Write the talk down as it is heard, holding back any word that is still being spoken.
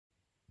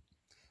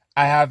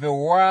I have a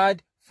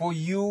word for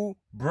you,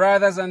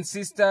 brothers and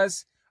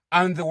sisters,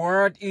 and the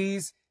word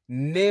is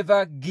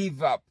never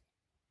give up.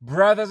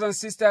 Brothers and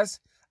sisters,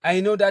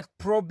 I know that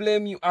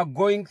problem you are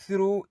going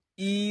through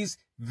is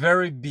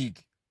very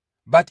big.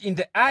 But in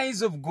the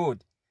eyes of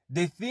God,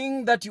 the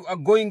thing that you are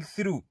going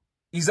through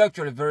is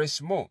actually very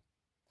small.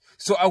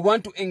 So I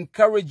want to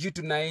encourage you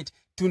tonight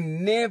to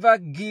never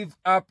give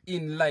up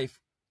in life.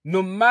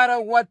 No matter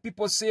what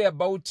people say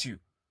about you,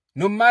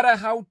 no matter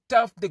how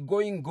tough the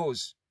going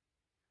goes,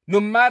 no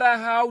matter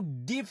how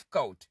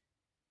difficult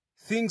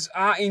things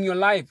are in your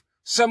life.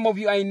 Some of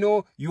you, I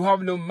know you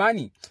have no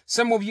money.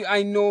 Some of you,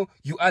 I know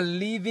you are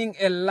living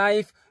a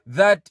life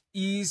that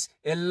is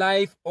a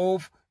life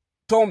of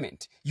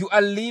torment. You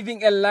are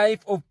living a life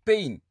of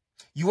pain.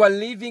 You are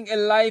living a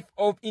life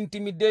of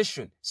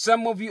intimidation.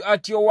 Some of you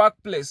at your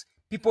workplace,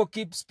 people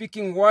keep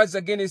speaking words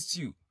against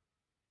you.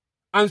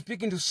 I'm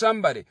speaking to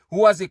somebody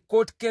who has a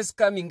court case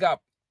coming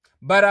up.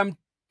 But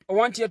I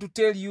want here to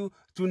tell you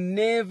to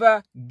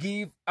never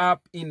give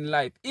up in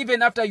life.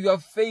 Even after you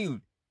have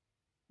failed,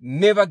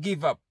 never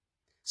give up.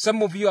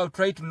 Some of you have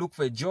tried to look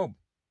for a job.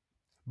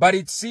 But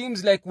it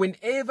seems like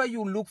whenever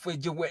you look for a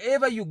job,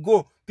 wherever you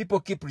go, people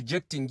keep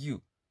rejecting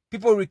you.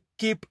 People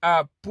keep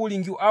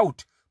pulling you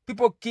out.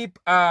 People keep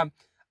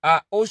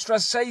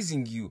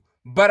ostracizing you.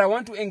 But I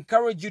want to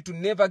encourage you to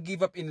never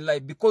give up in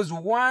life, because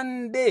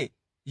one day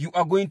you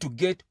are going to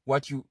get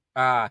what you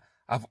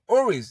have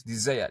always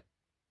desired.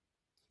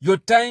 Your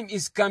time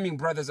is coming,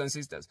 brothers and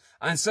sisters.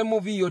 And some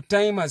of you, your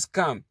time has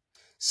come.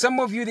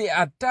 Some of you, the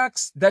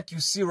attacks that you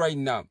see right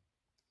now,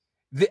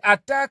 the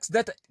attacks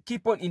that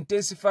keep on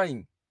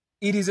intensifying,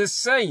 it is a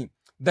sign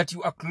that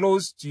you are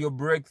close to your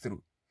breakthrough.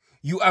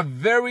 You are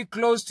very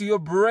close to your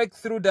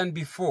breakthrough than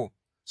before.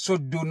 So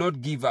do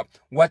not give up.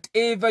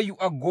 Whatever you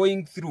are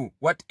going through,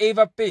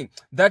 whatever pain,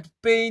 that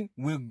pain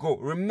will go.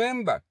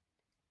 Remember,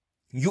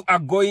 you are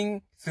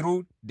going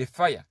through the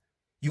fire.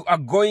 You are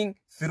going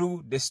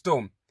through the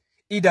storm.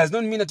 It does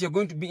not mean that you're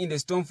going to be in the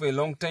storm for a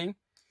long time.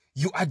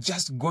 You are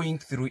just going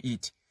through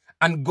it.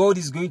 And God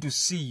is going to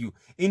see you.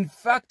 In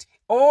fact,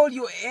 all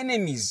your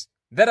enemies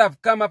that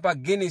have come up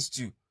against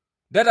you,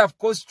 that have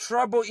caused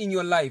trouble in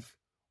your life,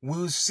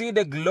 will see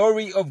the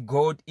glory of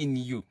God in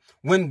you.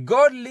 When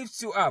God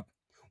lifts you up,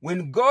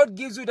 when God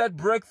gives you that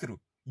breakthrough,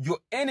 your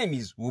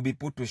enemies will be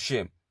put to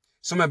shame.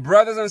 So my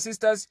brothers and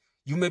sisters,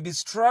 you may be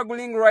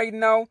struggling right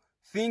now,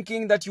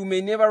 thinking that you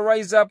may never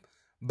rise up.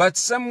 But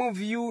some of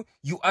you,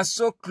 you are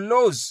so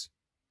close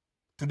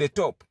to the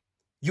top.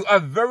 You are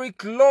very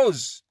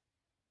close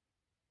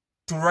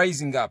to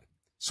rising up.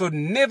 So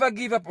never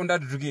give up on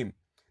that dream.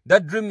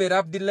 That dream may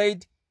have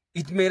delayed.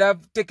 It may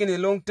have taken a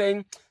long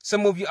time.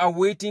 Some of you are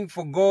waiting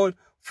for God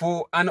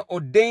for an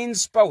ordained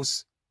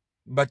spouse.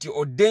 But your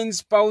ordained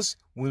spouse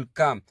will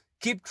come.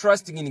 Keep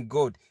trusting in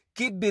God.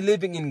 Keep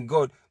believing in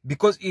God,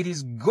 because it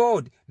is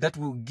God that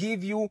will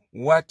give you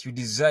what you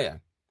desire.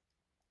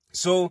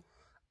 So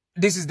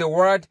this is the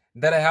word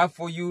that I have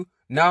for you.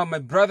 Now, my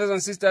brothers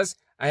and sisters,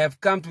 I have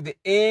come to the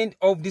end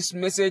of this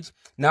message.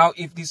 Now,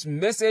 if this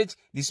message,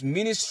 this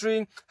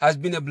ministry has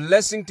been a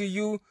blessing to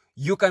you,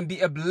 you can be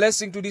a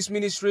blessing to this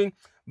ministry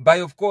by,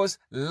 of course,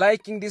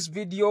 liking this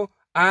video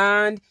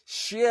and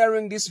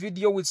sharing this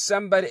video with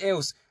somebody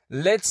else.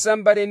 Let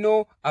somebody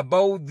know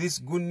about this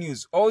good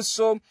news.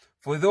 Also,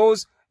 for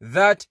those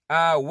that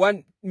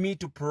want me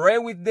to pray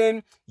with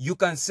them, you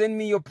can send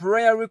me your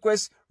prayer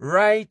requests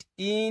right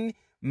in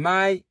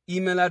my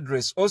email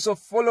address. Also,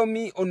 follow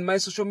me on my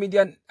social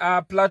media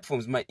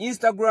platforms, my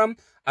Instagram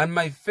and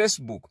my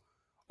Facebook.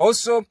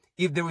 Also,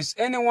 if there is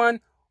anyone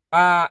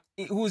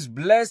who's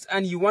blessed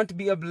and you want to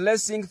be a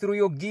blessing through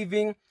your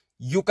giving,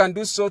 you can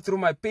do so through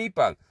my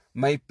PayPal.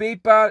 My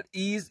PayPal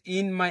is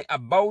in my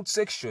About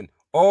section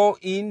or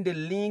in the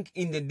link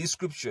in the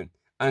description.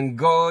 And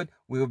God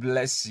will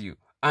bless you.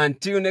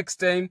 Until next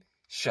time,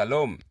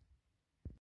 Shalom.